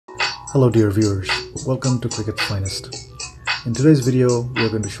Hello dear viewers, welcome to Cricket's Finest. In today's video, we are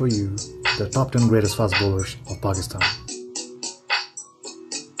going to show you the top 10 greatest fast bowlers of Pakistan.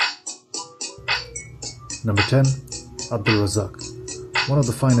 Number 10. Abdul Razzaq, one of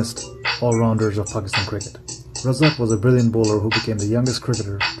the finest all-rounders of Pakistan cricket. Razzaq was a brilliant bowler who became the youngest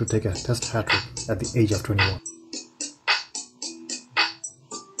cricketer to take a test hat-trick at the age of 21.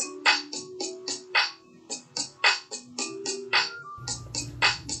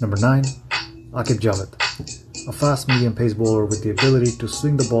 Number 9. Aqib Javed, a fast medium-pace bowler with the ability to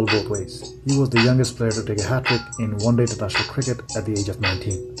swing the ball both ways. He was the youngest player to take a hat-trick in one-day international cricket at the age of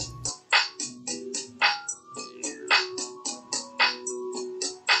 19.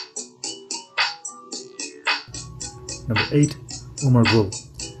 Number 8. Umar Gul.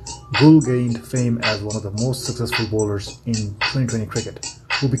 Gul gained fame as one of the most successful bowlers in 2020 cricket,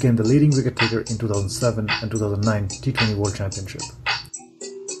 who became the leading wicket-taker in 2007 and 2009 T20 World Championship.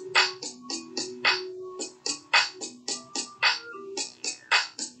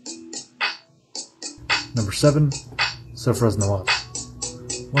 Number 7. Sarfaraz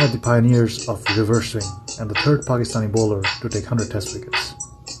Nawaz, one of the pioneers of reverse swing and the third Pakistani bowler to take 100 test wickets.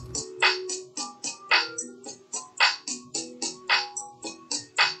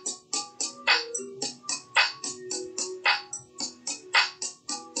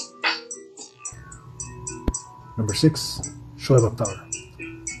 Number 6. Shoaib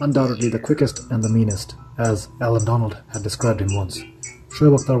Akhtar, undoubtedly the quickest and the meanest, as Alan Donald had described him once.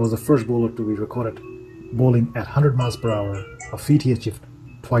 Shoaib Akhtar was the first bowler to be recorded bowling at 100 miles per hour, a feat he achieved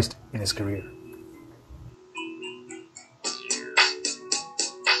twice in his career.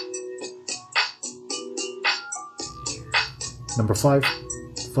 Number 5.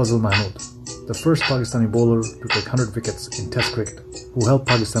 Fazl Mahmood, the first Pakistani bowler to take 100 wickets in Test cricket, who helped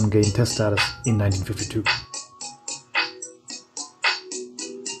Pakistan gain Test status in 1952.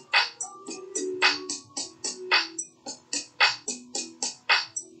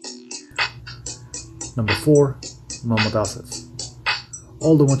 Number 4. Mohammad Asif.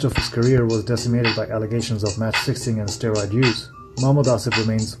 Although much of his career was decimated by allegations of match fixing and steroid use, Mohammad Asif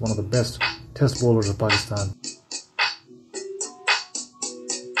remains one of the best test bowlers of Pakistan.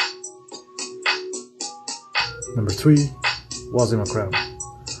 Number 3. Wasim Akram.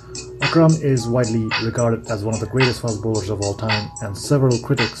 Akram is widely regarded as one of the greatest fast bowlers of all time, and several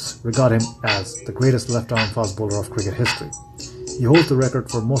critics regard him as the greatest left-arm fast bowler of cricket history. He holds the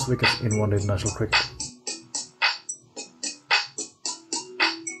record for most wickets in one-day international cricket.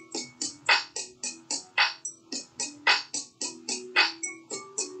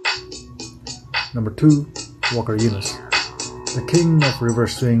 Number 2. Waqar Younis, the king of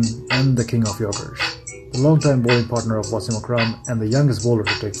reverse swing and the king of Yorkers, the longtime bowling partner of Wasim Akram and the youngest bowler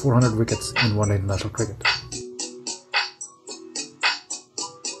to take 400 wickets in one-day international cricket.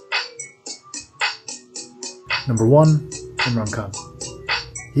 Number 1. Imran Khan.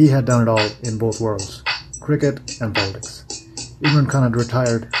 He had done it all in both worlds, cricket and politics. Imran Khan had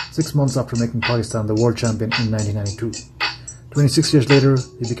retired 6 months after making Pakistan the world champion in 1992. 26 years later,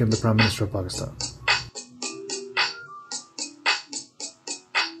 he became the Prime Minister of Pakistan.